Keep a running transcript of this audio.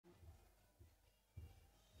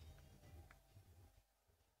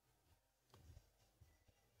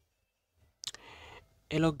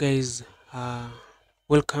Hello guys,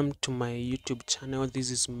 welcome to my YouTube channel.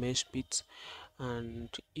 This is Mesh Beats, and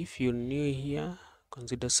if you're new here,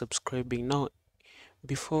 consider subscribing. Now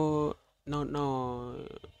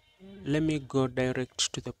let me go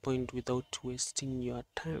direct to the point without wasting your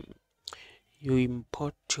time. You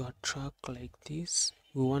import your track like this.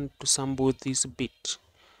 We want to sample this beat,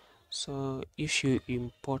 so if you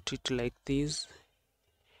import it like this,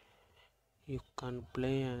 you can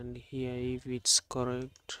play and hear if it's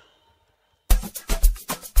correct.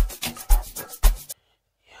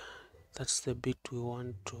 That's the beat we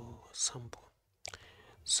want to sample.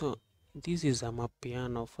 So this is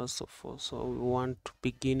Amapiano first of all. So we want to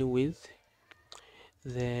begin with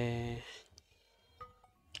the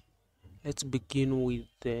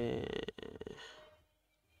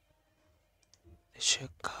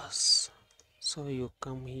shakers. So you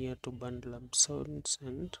come here to Bandlab sounds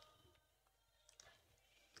and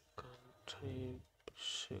type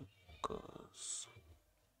shakers.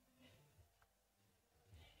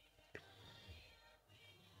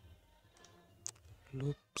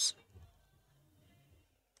 Loops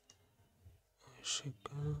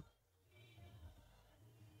shaker.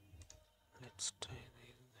 Let's try this.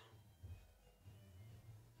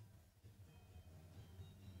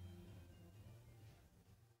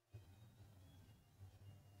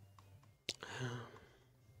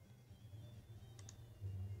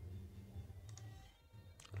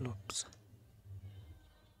 Loops.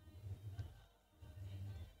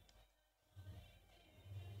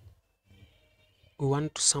 We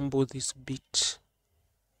want to sample this beat.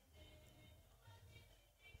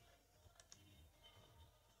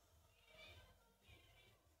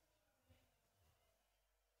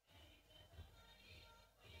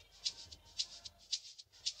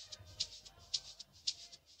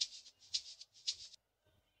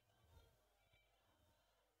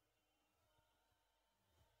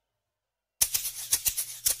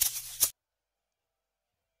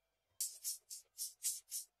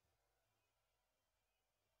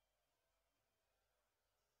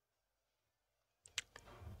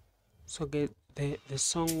 So get the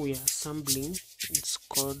song we are sampling, it's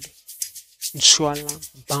called Tshwala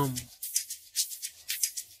Bam.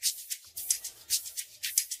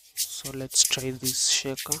 So let's try this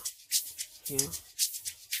shaker here.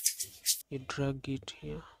 You drag it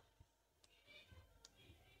here,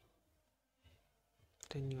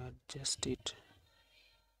 then you adjust it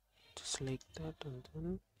just like that, and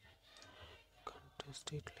then you can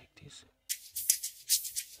test it like this.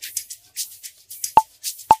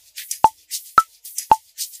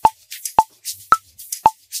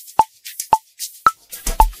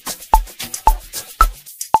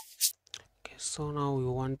 Okay, so now we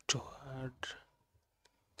want to add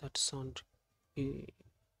that sound. Okay,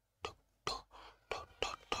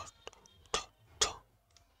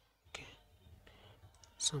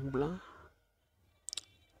 sampler,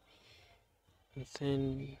 and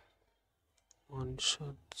then one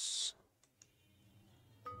shots,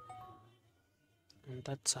 and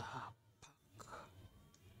that's a pack.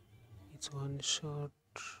 It's one shot.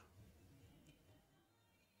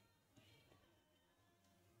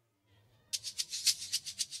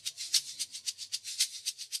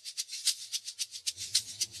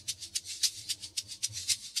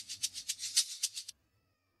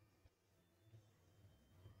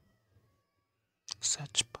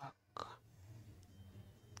 Such pack.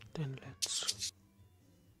 Then let's try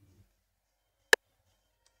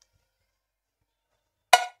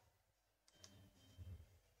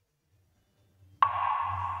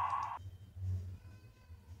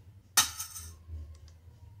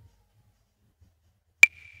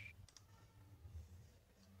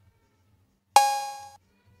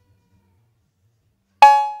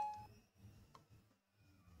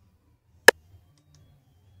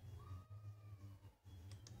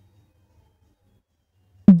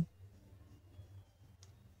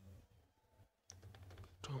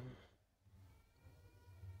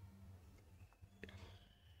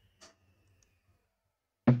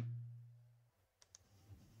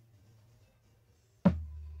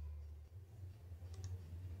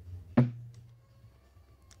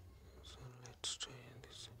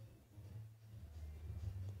this.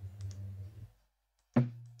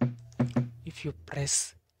 If you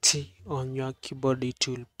press T on your keyboard, it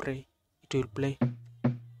will play.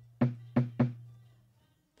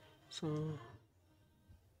 So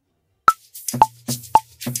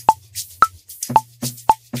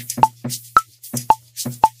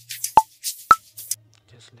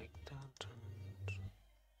just like that, and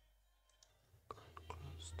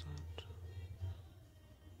close that.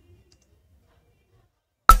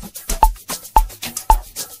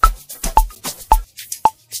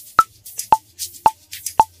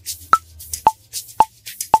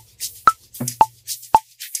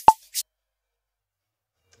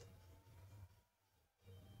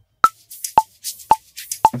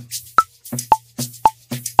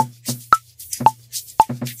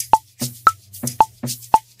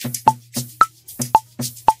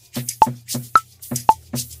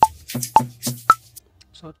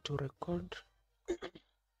 So to record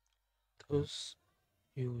those,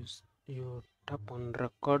 you tap on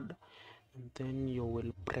record and then you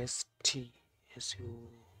will press T as you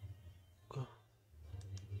go.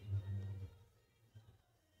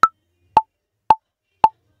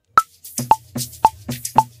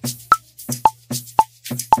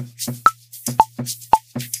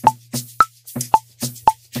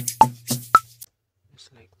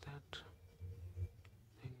 Just like that.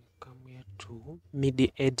 Then you come here to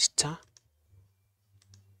MIDI editor.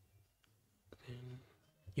 Then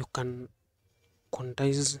you can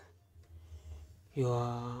quantize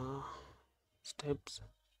your steps.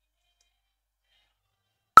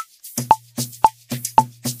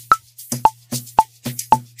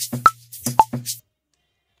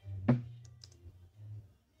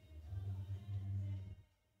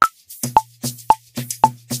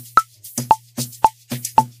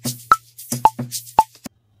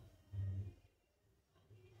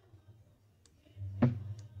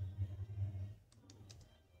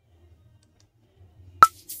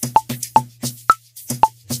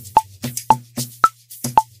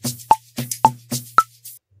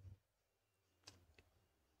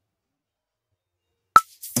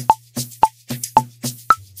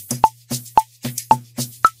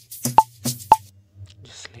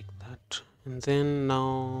 Just like that. And then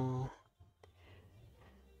now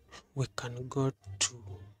we can go to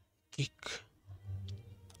kick.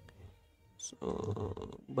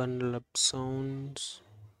 So Bandlab sounds.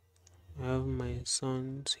 I have my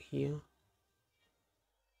sounds here.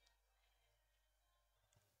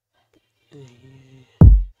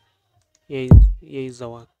 Here is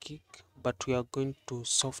our kick, but we are going to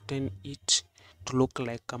soften it to look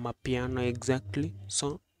like Amapiano exactly.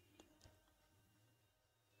 So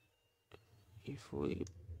if we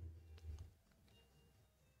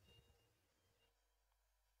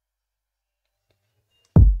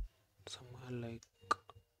somewhere like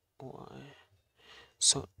why,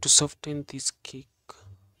 so to soften this kick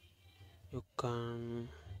you can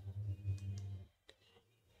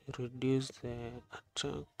reduce the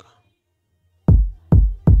attack.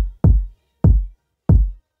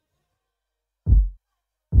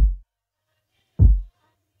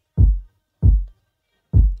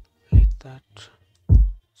 Like that.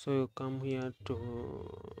 So you come here to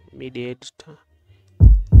MIDI editor.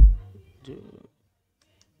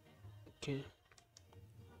 Okay.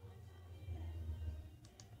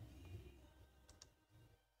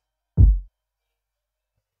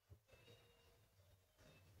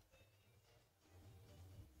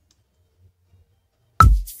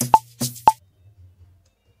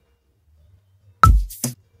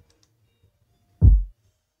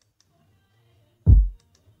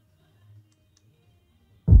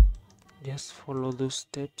 Just follow those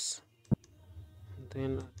steps, and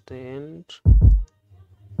then at the end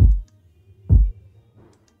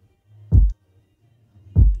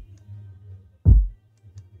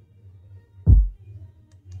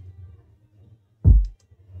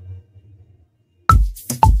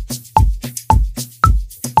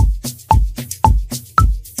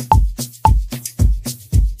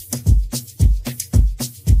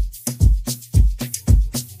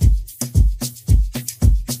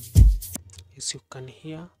as you can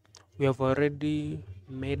hear, we have already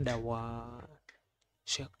made our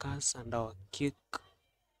shakers and our kick.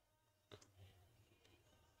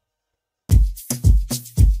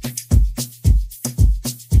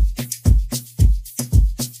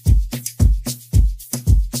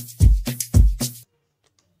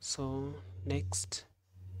 So next,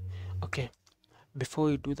 okay, before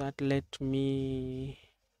we do that, let me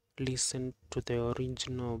listen to the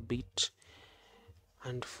original beat,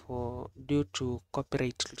 and for due to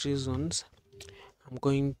copyright reasons I'm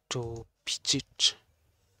going to pitch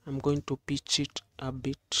it a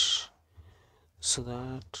bit so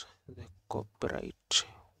that the copyright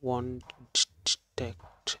won't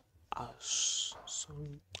detect us. So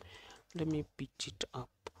let me pitch it up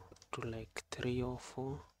to like 3 or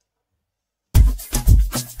 4.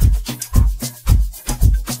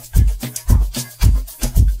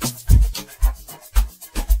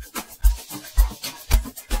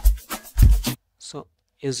 So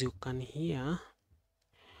as you can hear,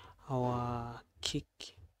 our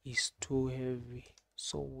kick is too heavy,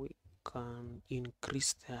 so we can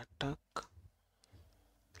increase the attack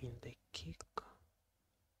in the kick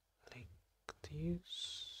like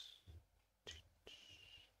this.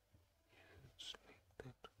 Just like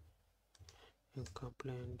that. You can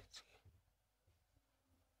blend it.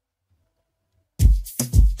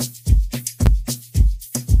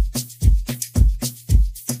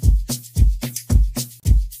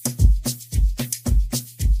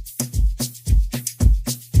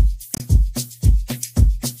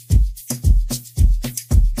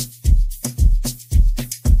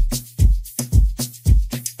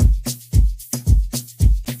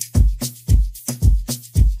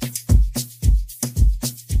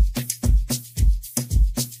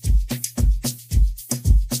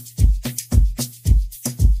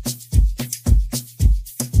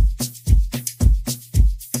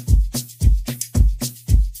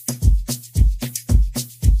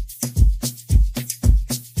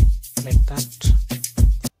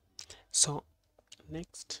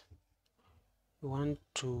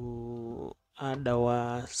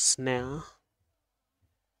 snare.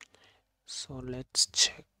 So let's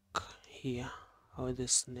check here how the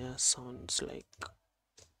snare sounds like.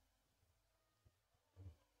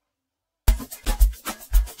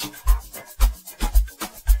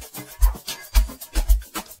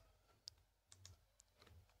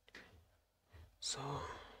 So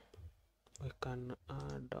we can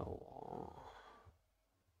add our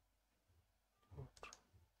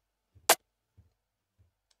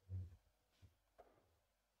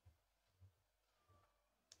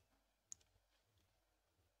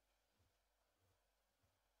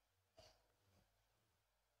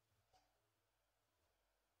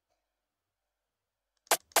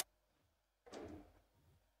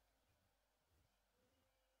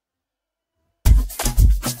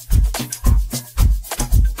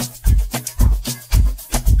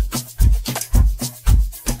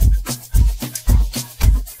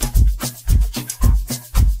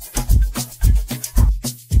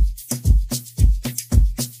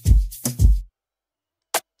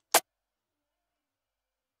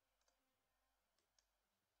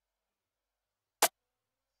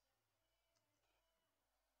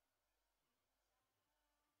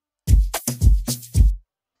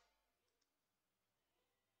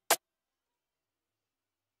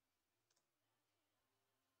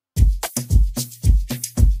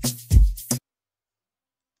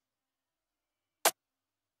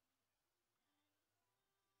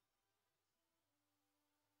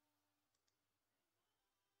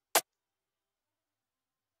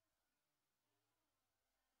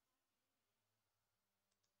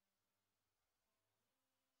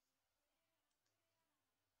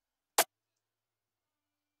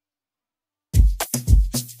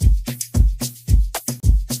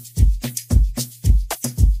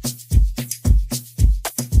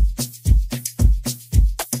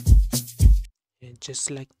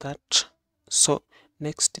just like that. So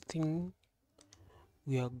next thing,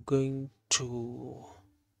 we are going to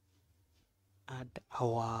add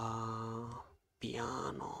our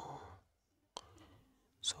piano.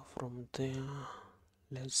 So from there,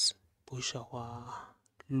 let's push our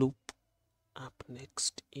loop up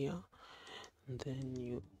next here, and then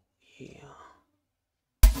you here.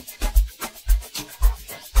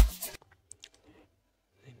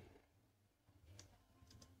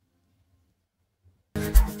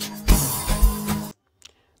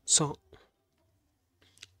 So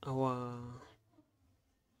our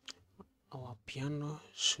piano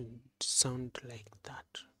should sound like that.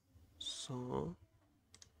 So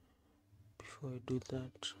before we do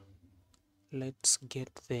that, let's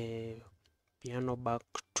get the piano back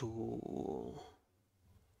to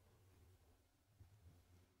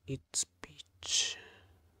its pitch.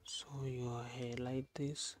 So you highlight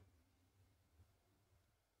this,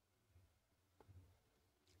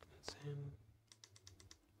 then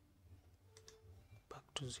back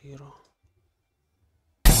to 0.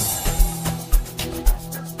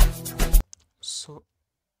 So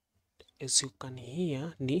as you can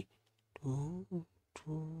hear, the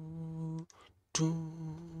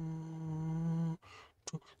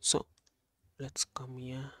so let's come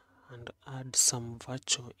here and add some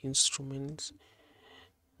virtual instruments,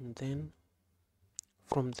 and then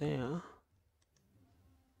from there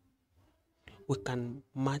we can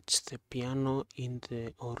match the piano in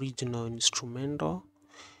the original instrumental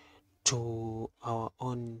to our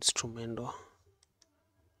own instrumental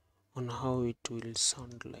on how it will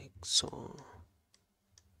sound like. So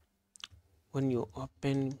when you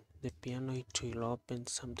open the piano, it will open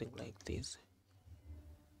something like this.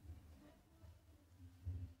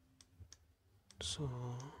 So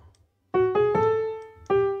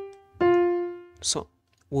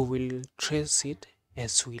we will trace it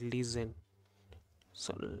as we listen.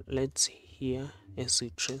 So let's hear as we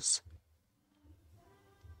trace.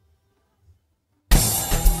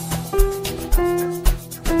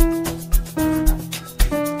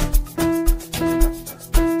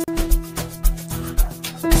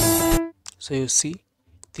 So you see,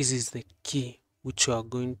 this is the key which you are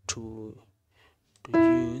going to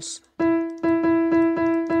use,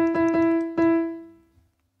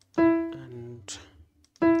 and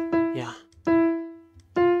yeah.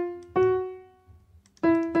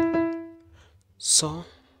 So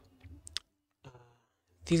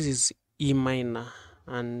this is E minor,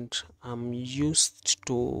 and I'm used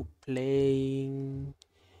to playing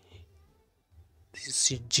this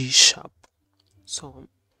G sharp. So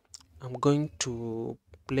I'm going to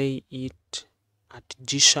play it at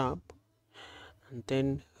G sharp and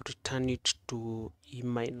then return it to E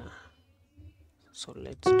minor. So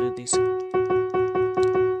let's do this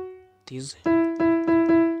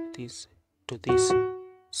to this.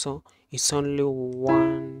 So it's only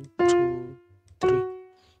 1 2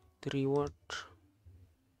 3 what?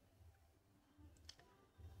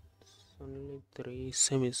 It's only 3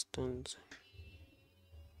 semitones.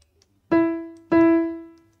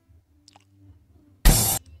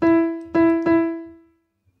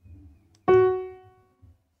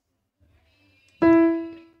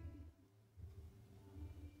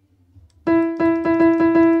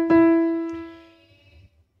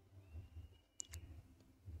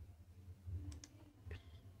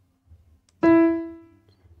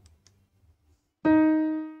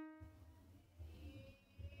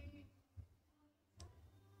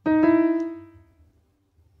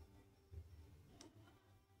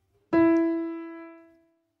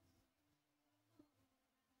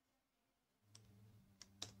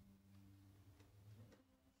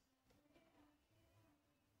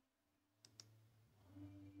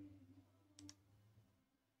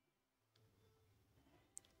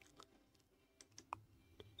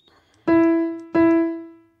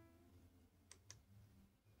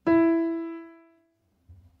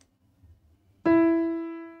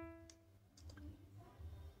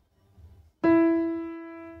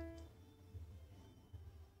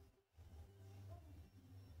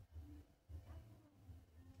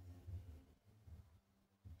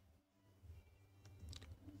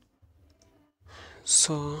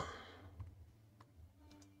 So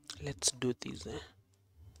let's do this.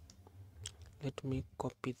 Let me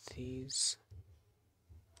copy this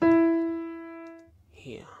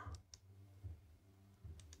here,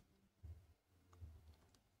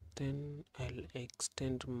 then I'll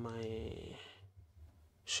extend my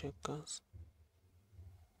shakers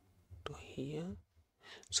to here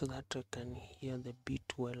so that I can hear the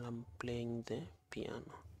beat while I'm playing the piano.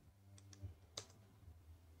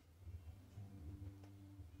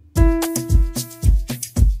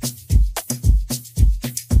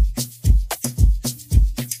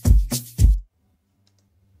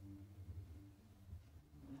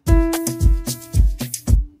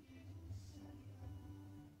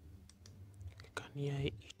 Hear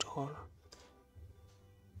it all.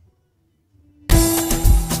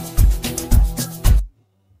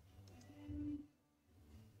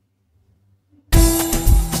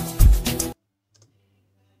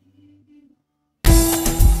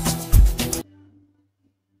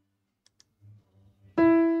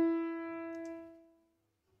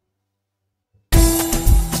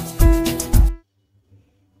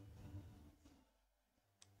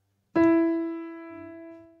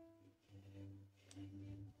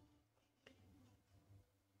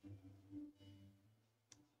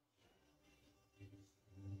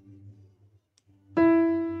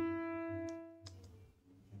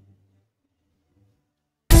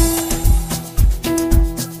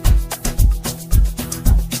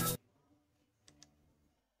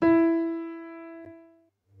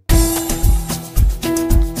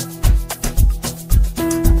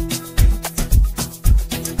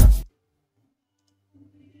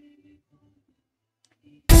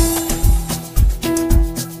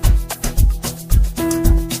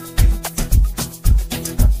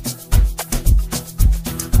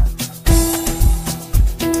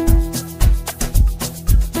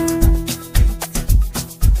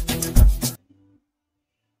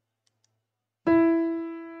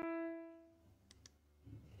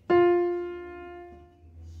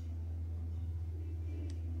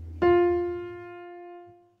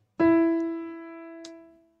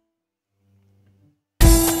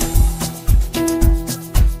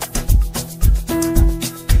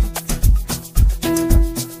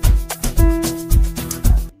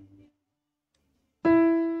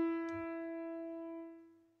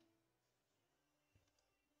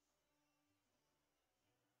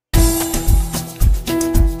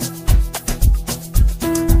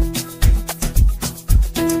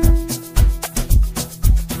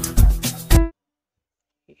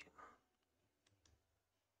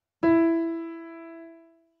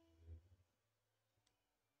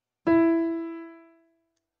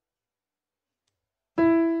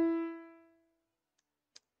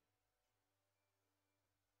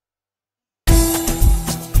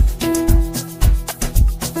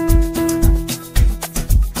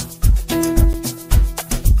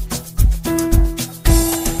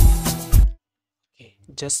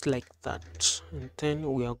 Just like that, and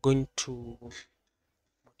then we are going to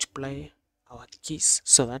multiply our keys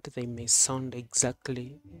so that they may sound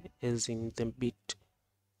exactly as in the beat.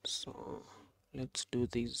 So let's do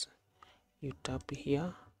this. You tap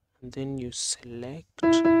here and then you select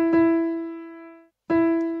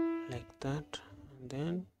like that, and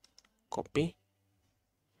then copy.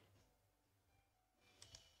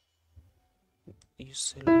 you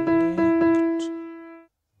select,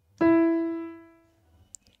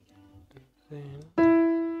 then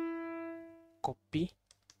copy,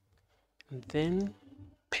 and then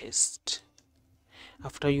paste.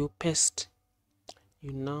 After you paste,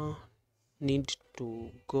 you now need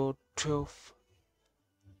to go 12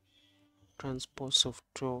 transpose of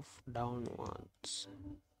 12 downwards,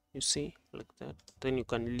 you see, like that. Then you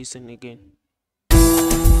can listen again.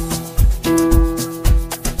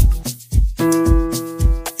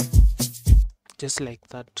 Just like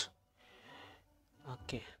that.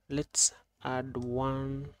 Okay, let's add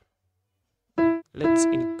one. Let's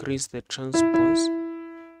increase the transpose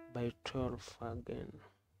by 12 again.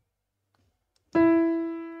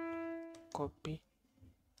 Copy,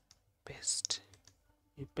 paste.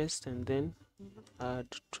 You paste and then add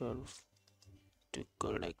 12 to go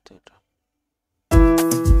like that.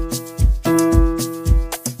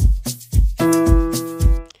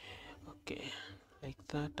 Okay, like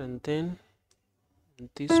that, and then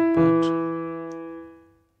this part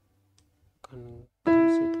can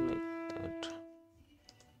increase it like that.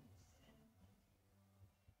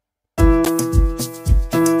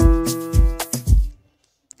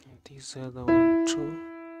 And this other one too.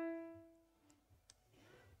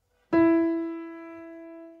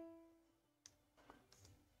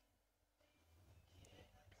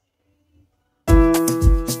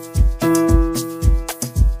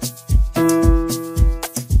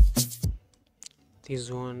 This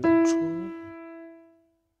one too.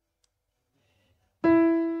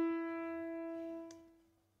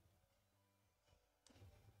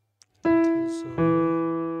 This one.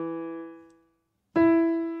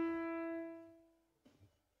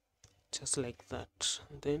 Just like that.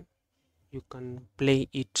 And then you can play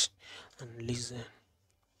it and listen.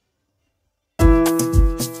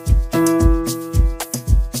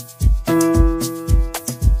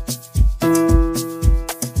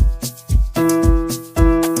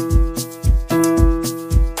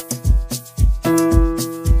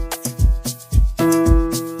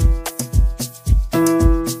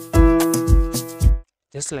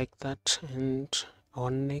 Just like that. And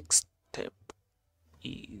our next step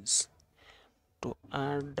is to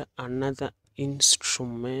add another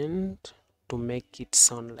instrument to make it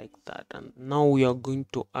sound like that. And now we are going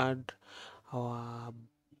to add our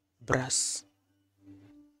brass.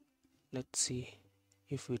 Let's see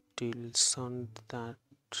if it will sound that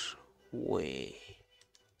way.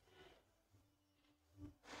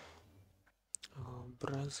 Our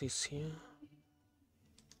brass is here.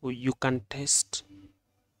 You can test.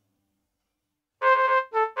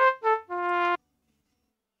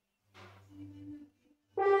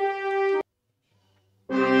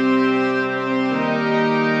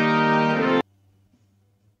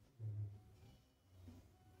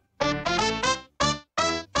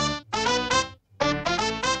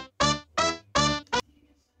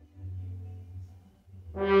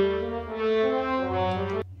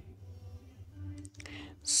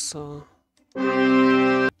 So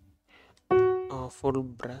our full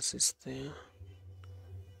brass is there.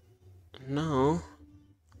 Now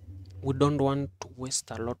we don't want to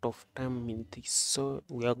waste a lot of time in this, so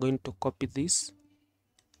we are going to copy this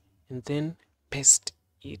and then paste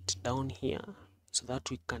it down here so that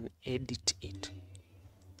we can edit it.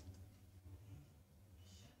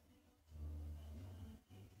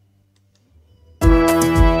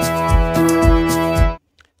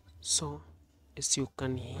 So as you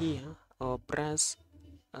can hear, our brass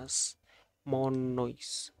has more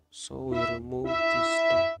noise, so we remove these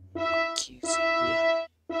two keys here.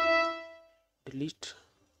 Delete.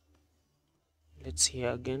 Let's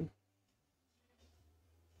hear again.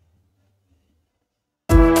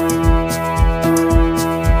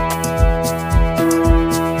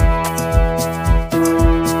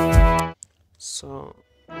 So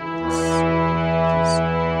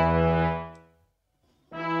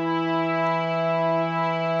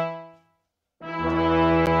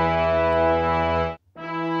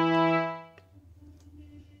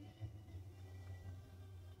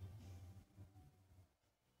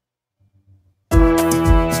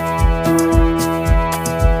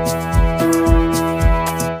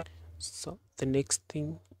the next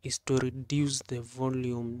thing is to reduce the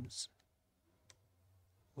volume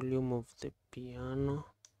of the piano.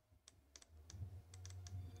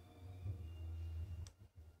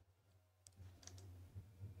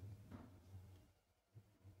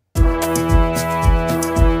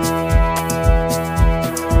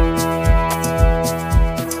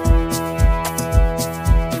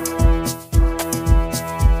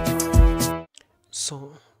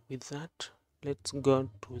 So with that, let's go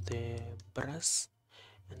to the brass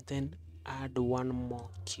and then add one more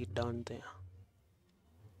key down there.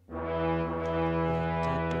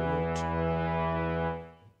 that amount.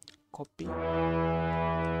 Copy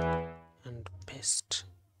and paste.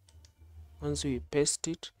 Once we paste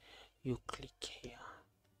it, you click here.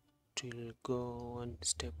 It will go one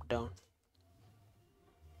step down.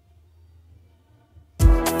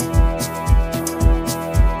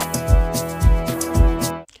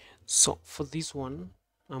 So for this one,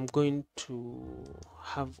 I'm going to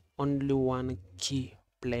have only one key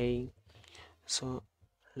playing. So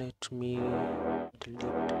let me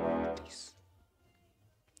delete this,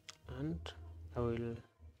 and I will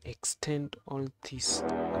extend all this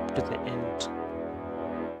up to the end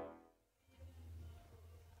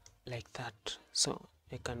like that, so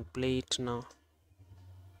I can play it now.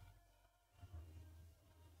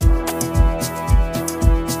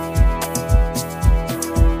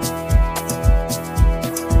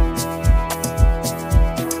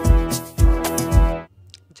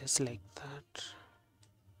 Just like that.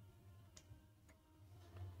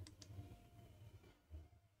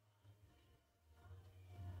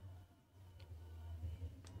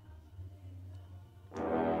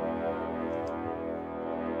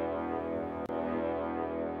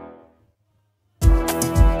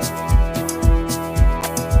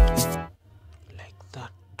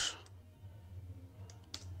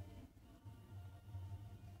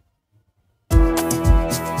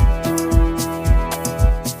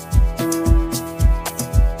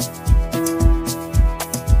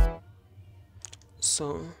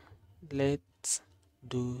 So let's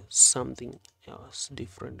do something else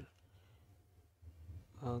different.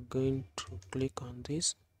 I'm going to click on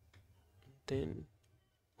this, then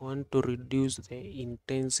want to reduce the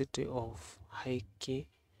intensity of high key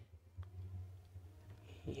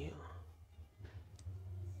here.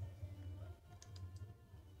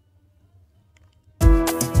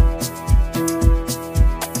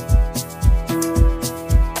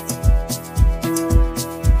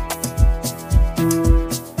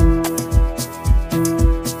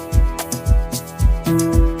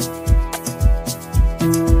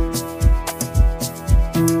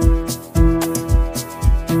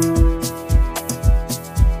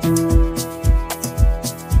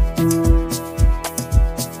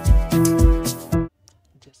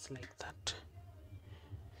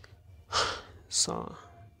 So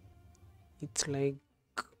it's like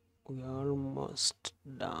we are almost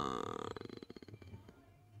done.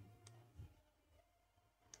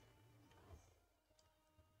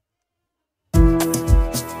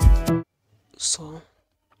 So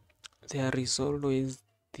there is always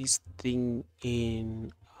this thing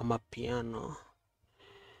in Amapiano.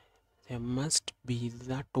 There must be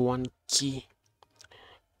that one key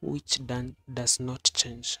which does not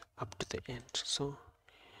change up to the end. So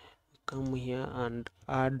come here and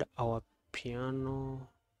add our piano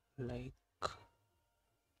like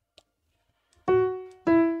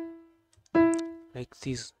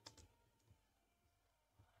this.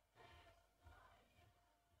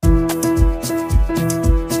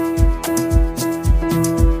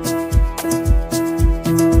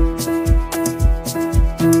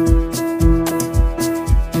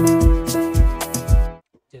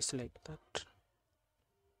 Just like that.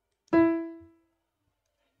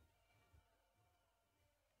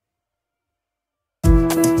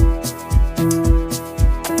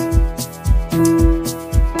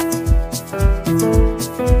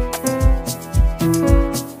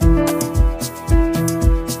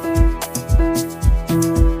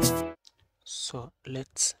 So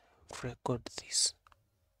let's record this.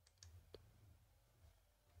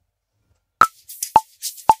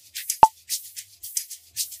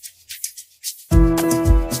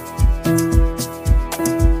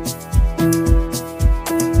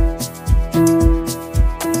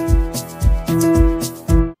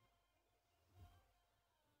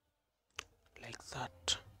 Like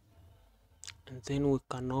that. And then we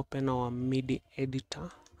can open our MIDI editor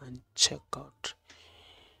and check out.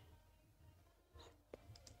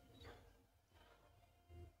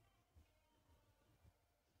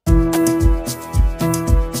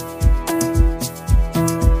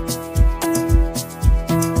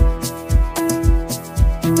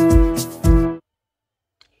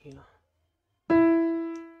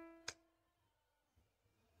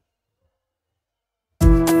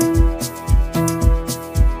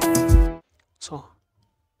 So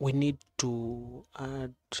we need to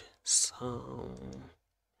add some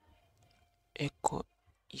echo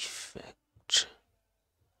effect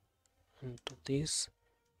into this,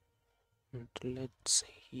 and let's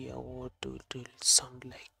hear what it will sound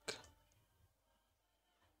like.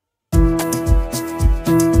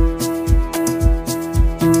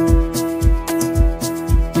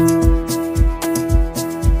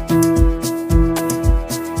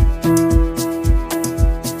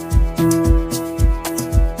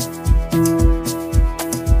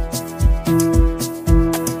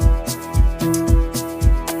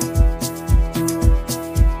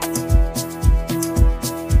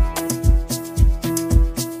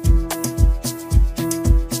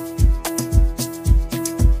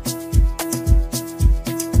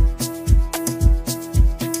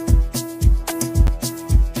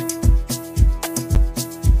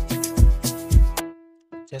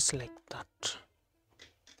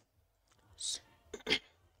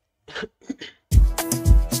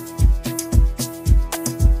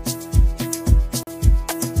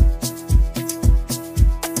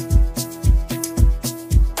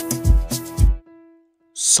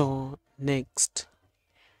 Next,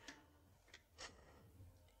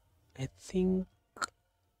 I think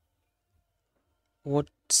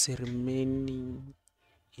what's remaining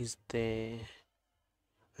is the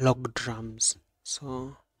log drums.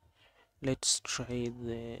 So let's try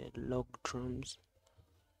the log drums.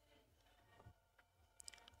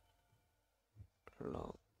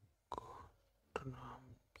 Log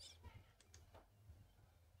drums.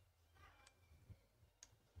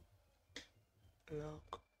 Log.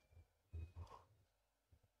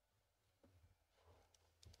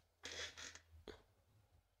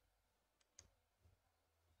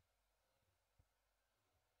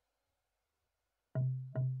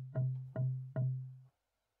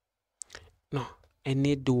 No, I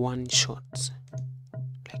need one shot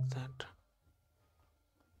like that.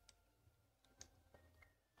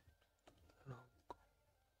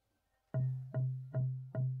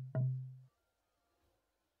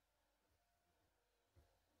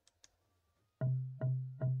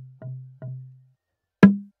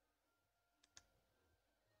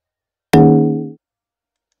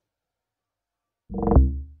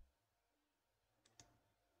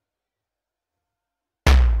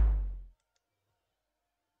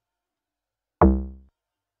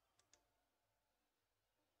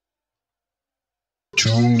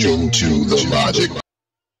 Tune into the logic.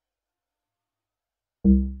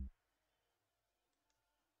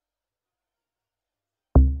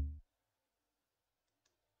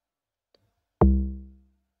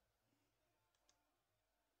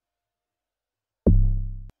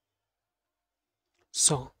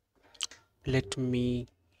 So let me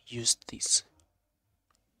use this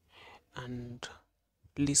and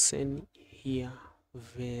listen here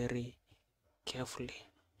very carefully.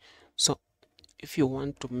 So if you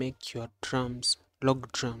want to make your drums,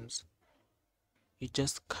 log drums, you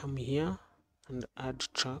just come here and add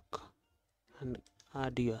track and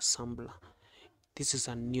add your sampler. This is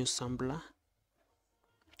a new sampler.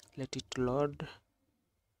 Let it load,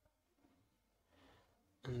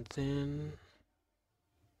 and then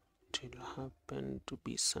it will happen to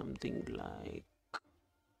be something like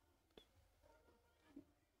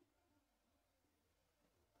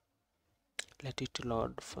let it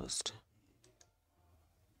load first,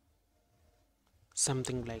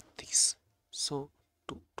 something like this. So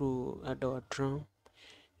to add our drum,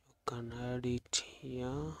 you can add it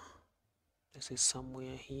here. This is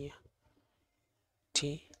somewhere here.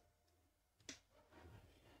 T.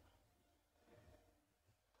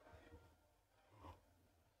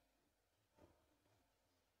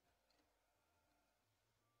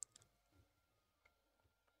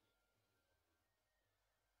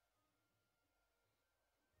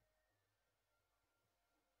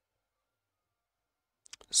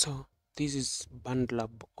 So this is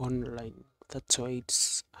Bandlab online. That's why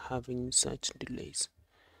it's having such delays.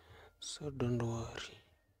 So don't worry.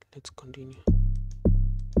 Let's continue.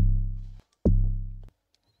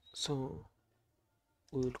 So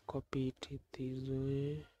we'll copy it this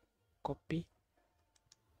way. Copy.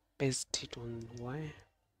 Paste it on Y.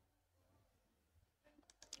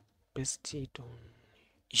 Paste it on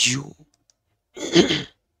U.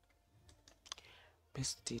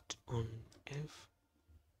 Paste it on F.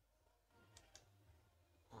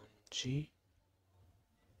 On G.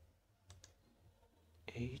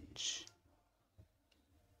 H.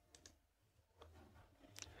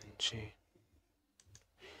 And J.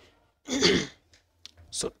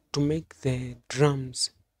 So to make the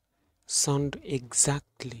drums sound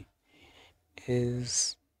exactly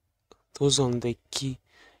as those on the key,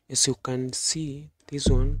 as you can see, this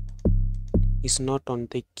one is not on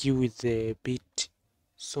the key with the beat.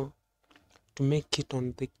 So to make it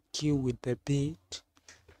on the key with the beat,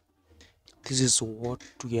 this is what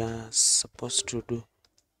we are supposed to do.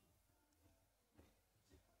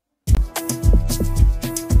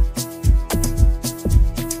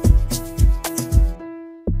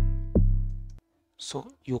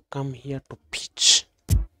 So you come here to pitch,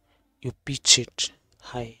 you pitch it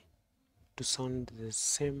high to sound the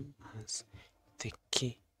same as the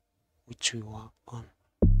key which we were on.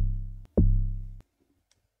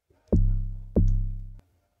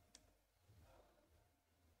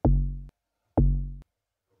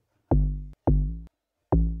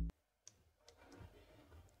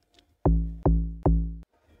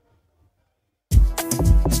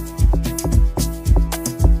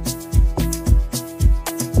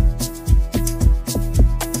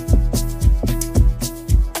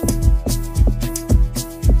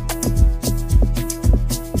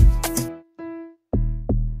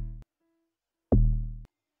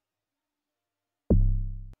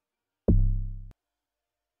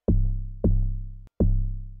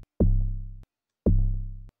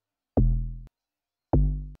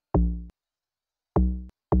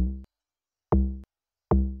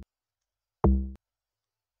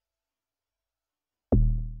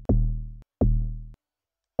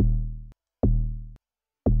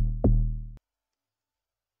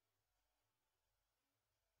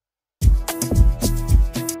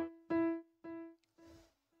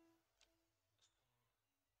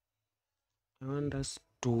 want us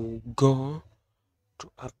to go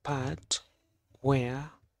to a part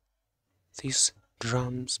where these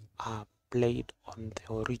drums are played on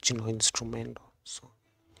the original instrumental. So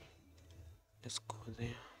let's go there.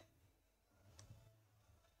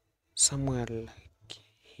 Somewhere like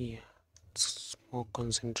here. It's more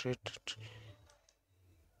concentrated.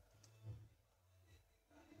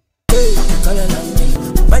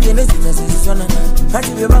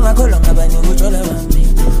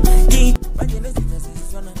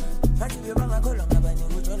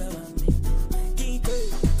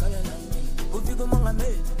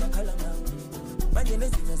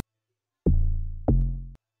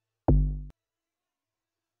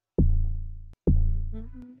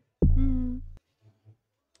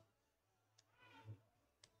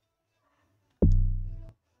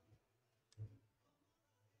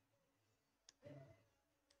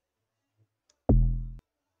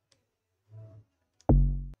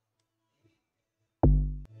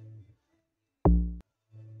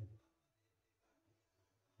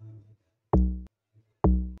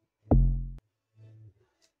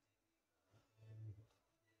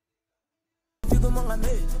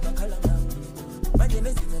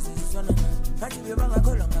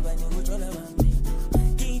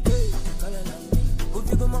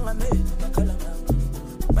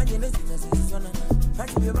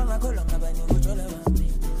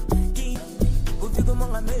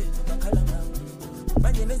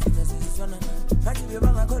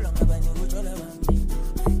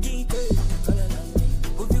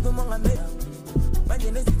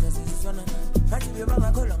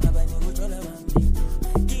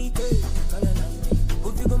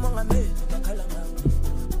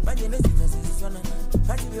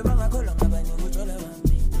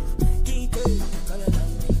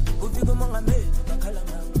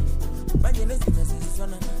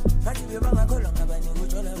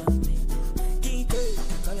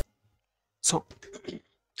 So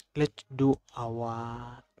let's do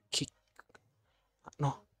our kick,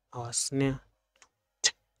 no, our snare.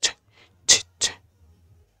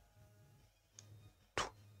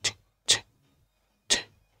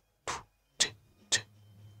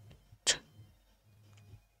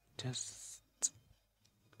 Just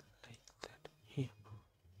like that. Here,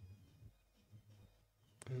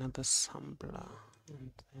 another sampler,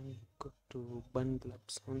 and then go to Bandlab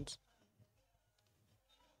sounds.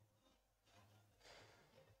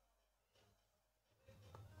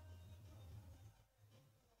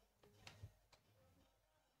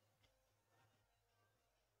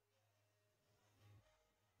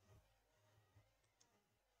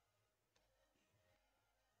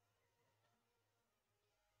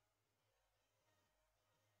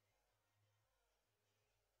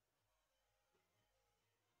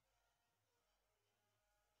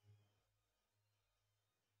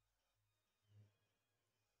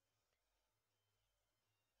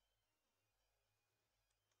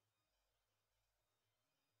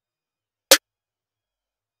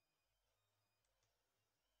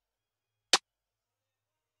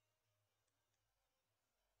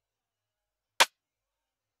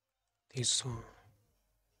 This one.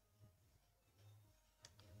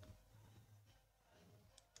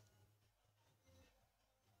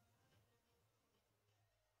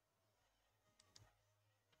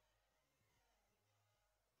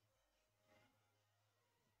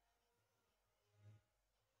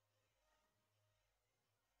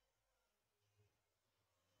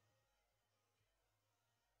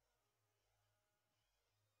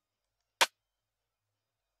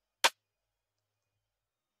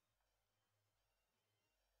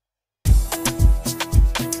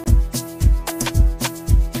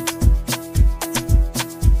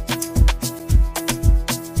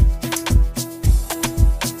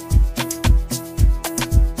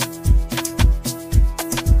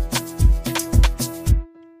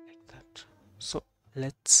 So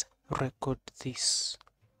let's record this.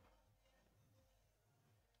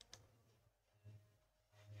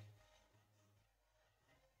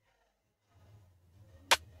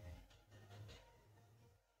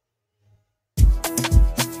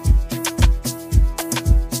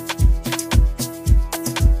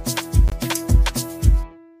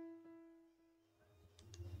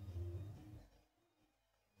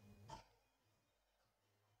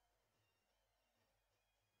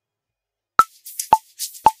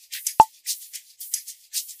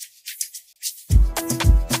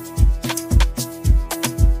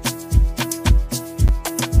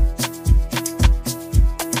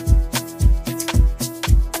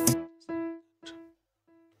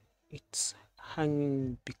 It's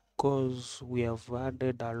hanging because we have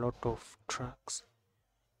added a lot of tracks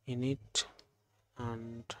in it,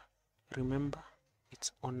 and remember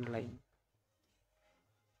it's online.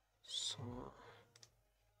 So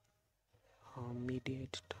our media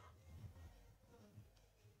editor.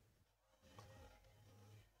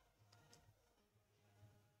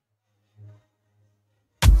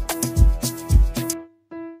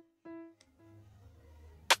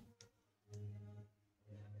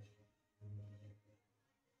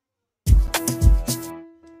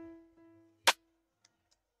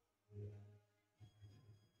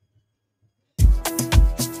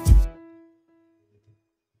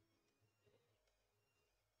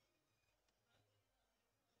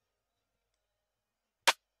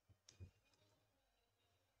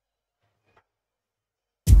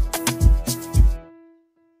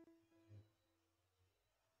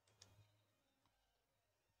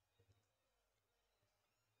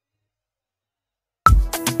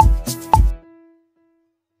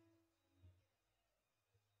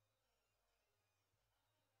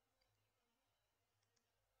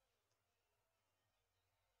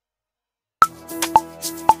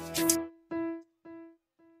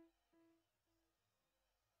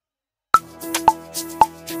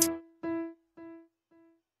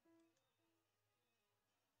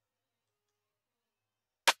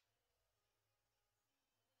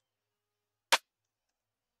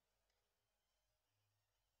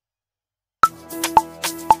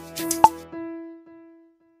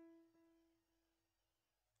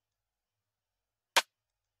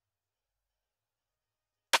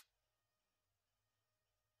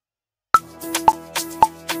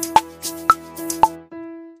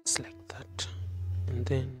 It's like that, and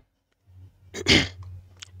then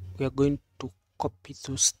we are going to copy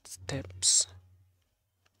those steps.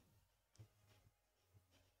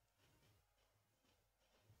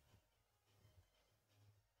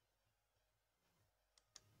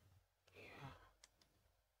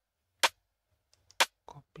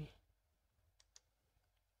 Copy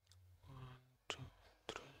 1, 2,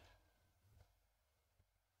 3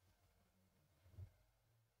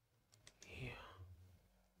 here,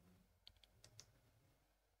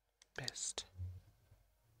 paste.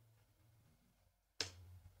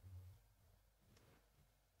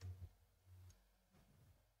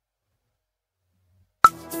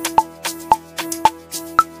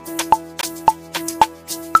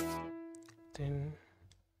 Then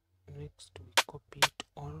next we copy it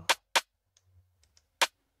all,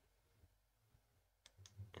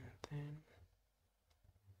 and then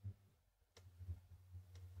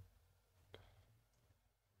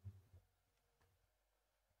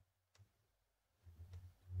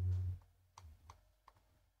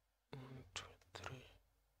one, two, three.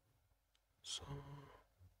 So 1,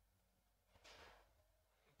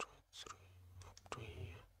 2, 3 up to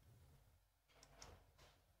here.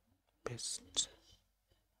 Paste.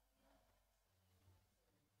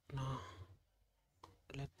 Now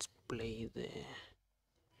let's play the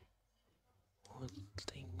whole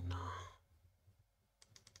thing now.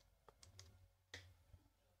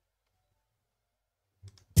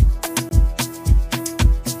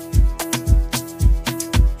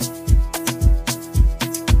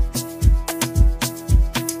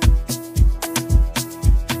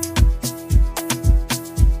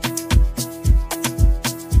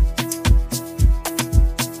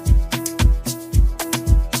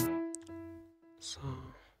 So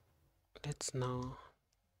let's now,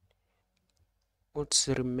 what's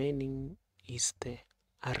remaining is the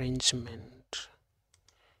arrangement.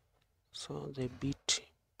 So the beat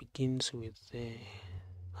begins with the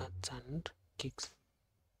hats and kicks.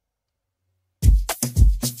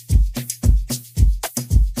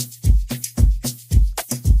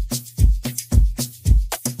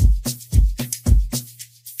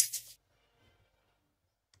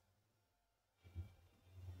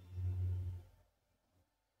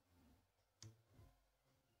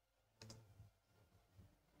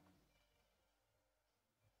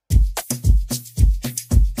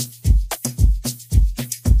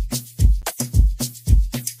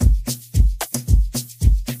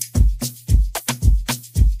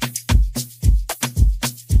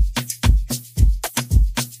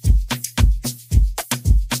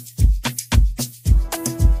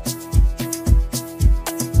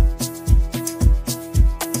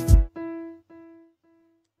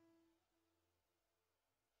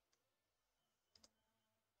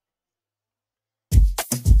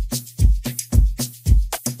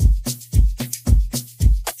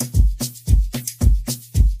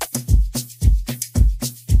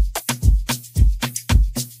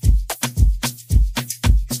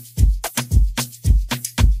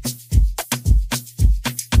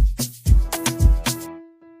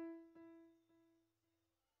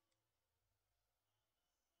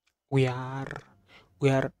 we are we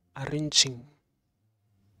are arranging.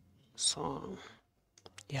 So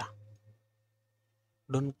yeah,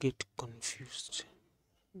 don't get confused.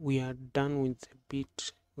 We are done with the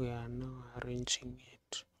beat, we are now arranging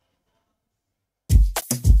it.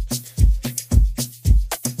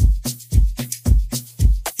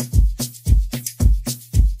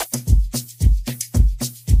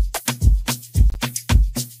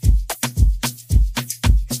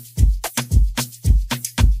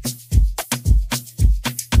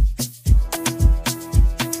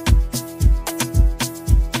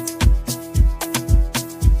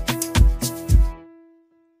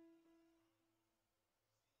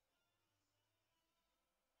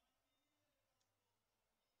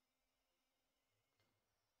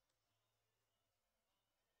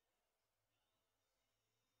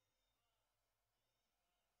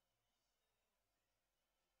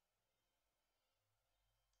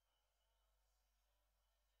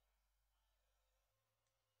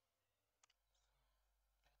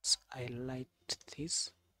 I highlight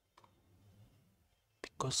this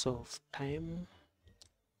because of time.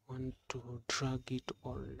 Want to drag it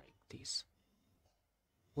all like this.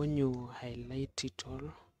 When you highlight it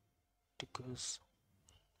all, because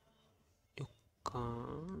you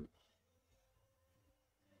can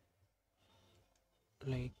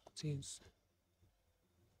like this,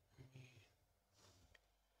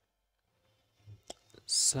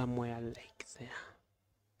 somewhere like there.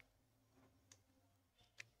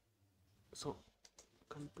 So you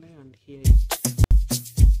can play and hear it.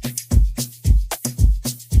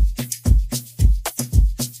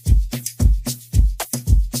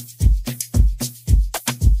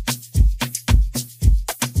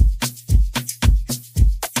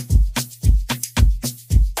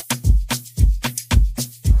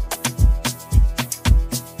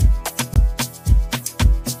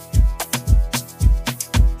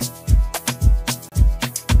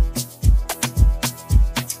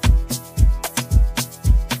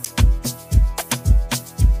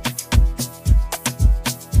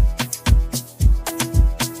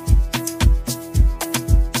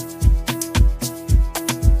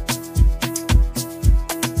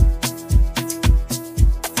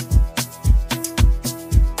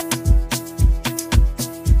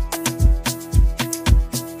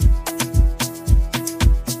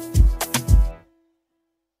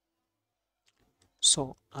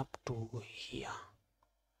 So up to here,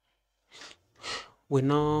 we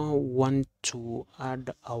now want to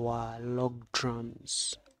add our log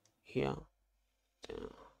drums here.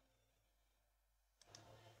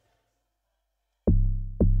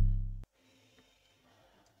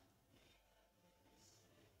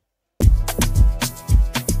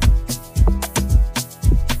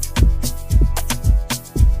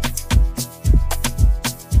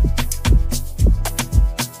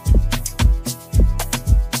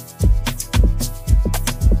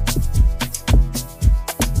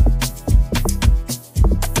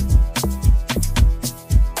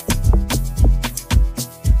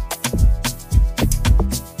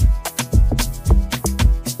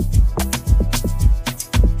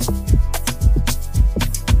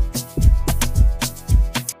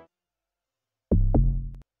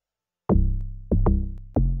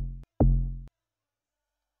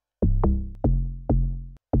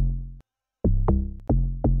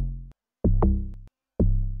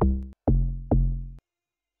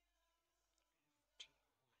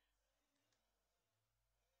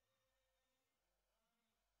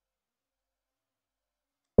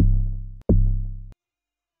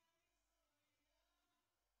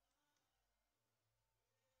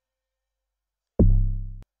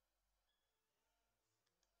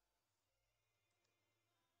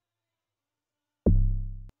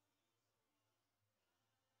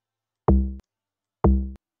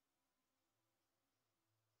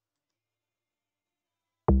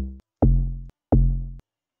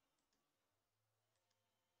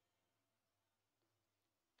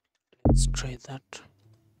 Let's try that.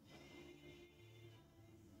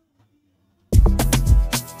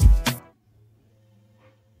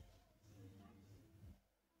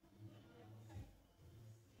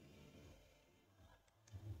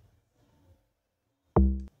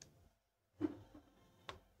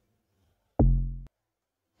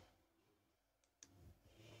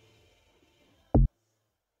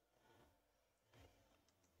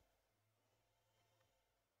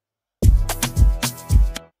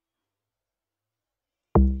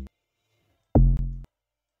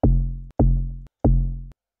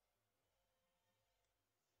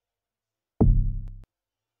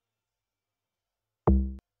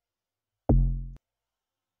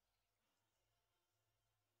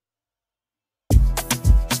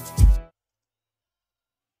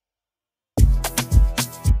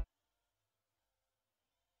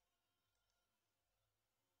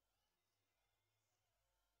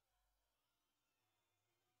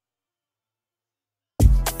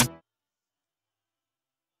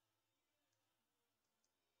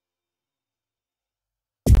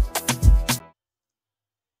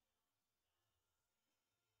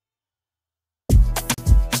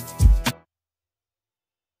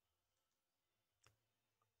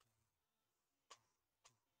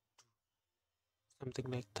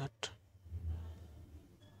 something like that.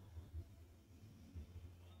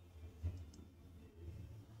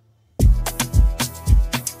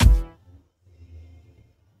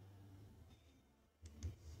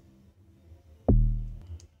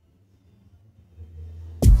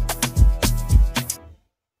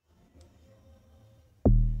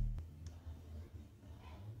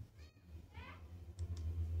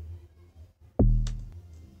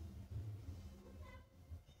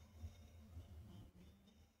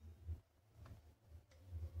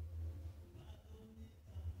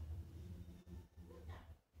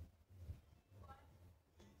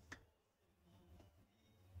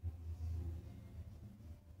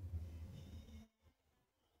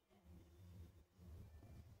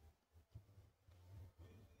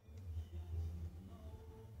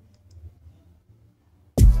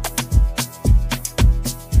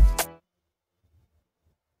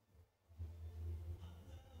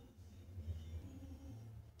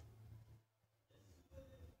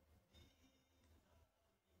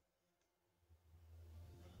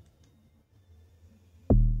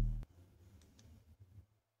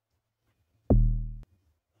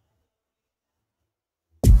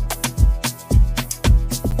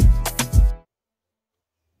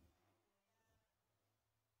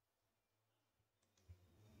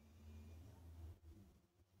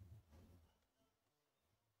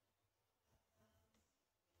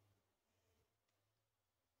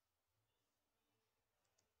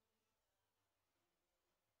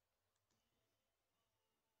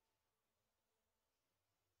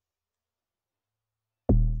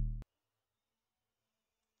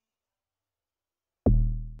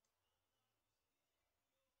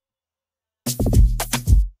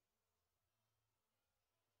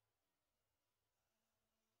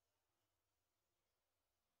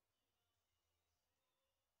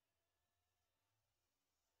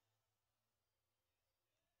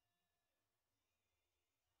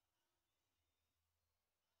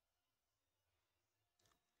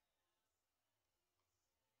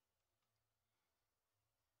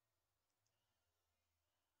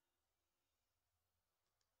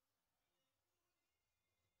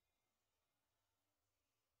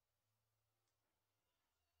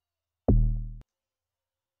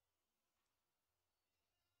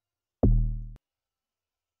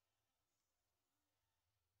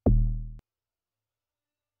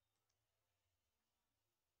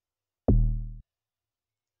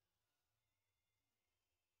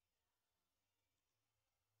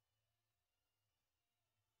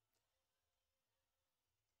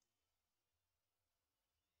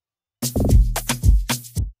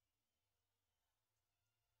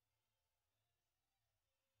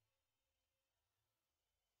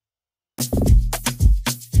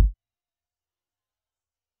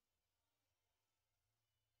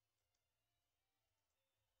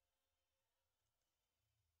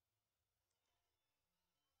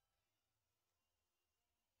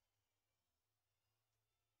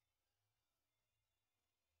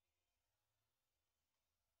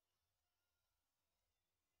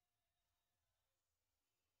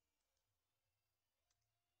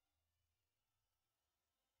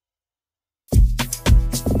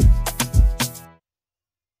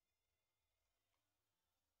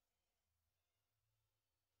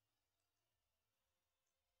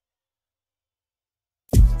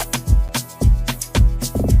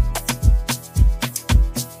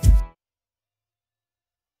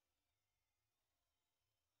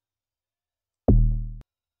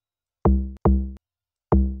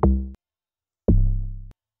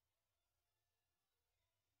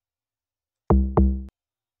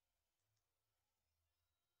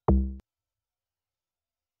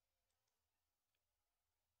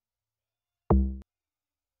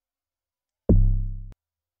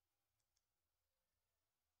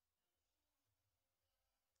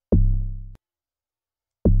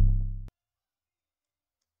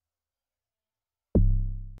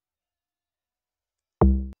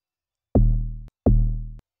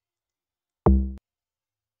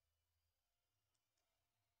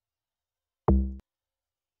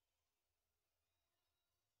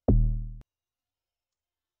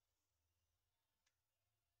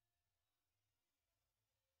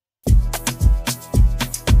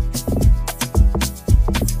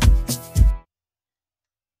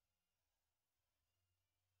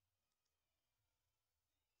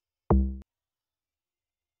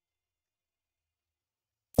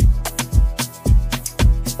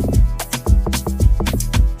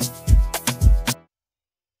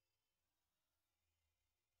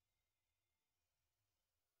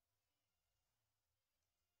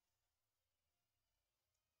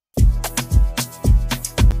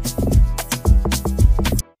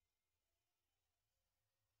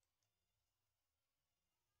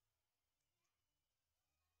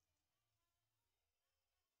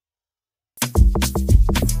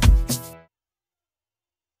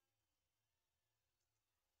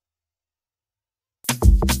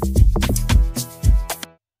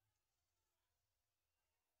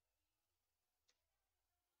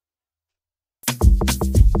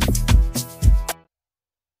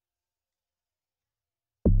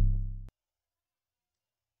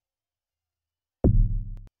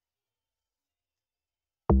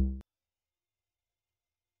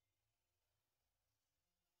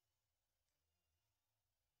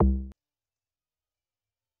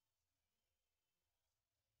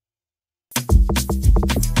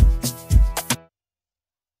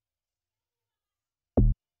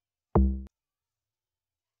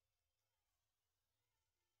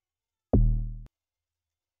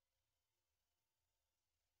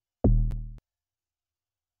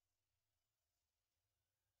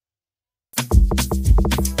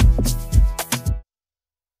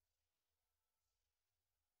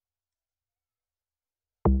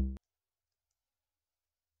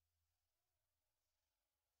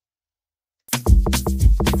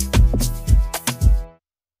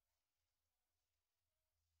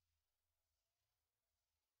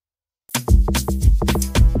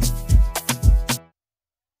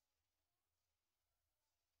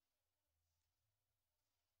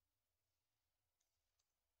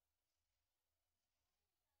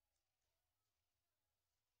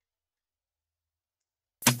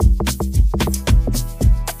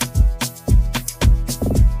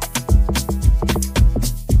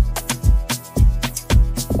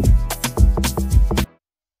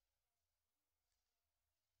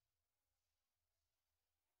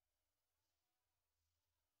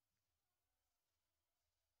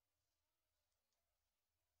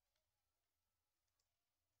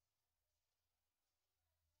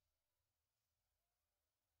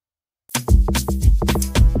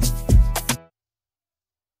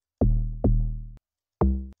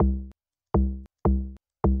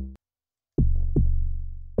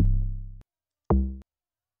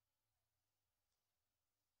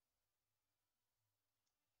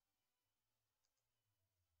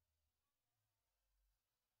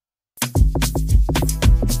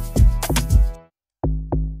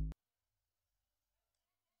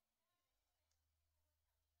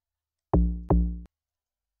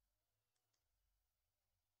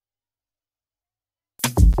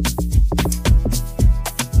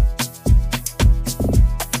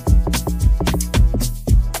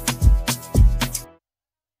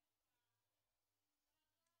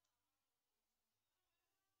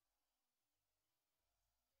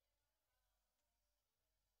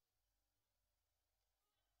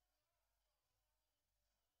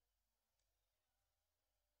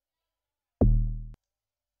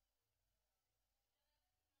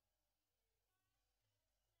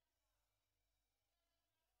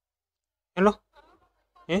 Hello?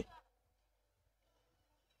 Eh?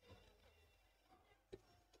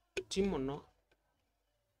 Timo no?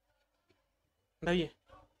 Ndaye?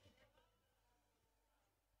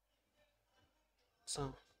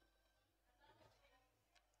 Sawa.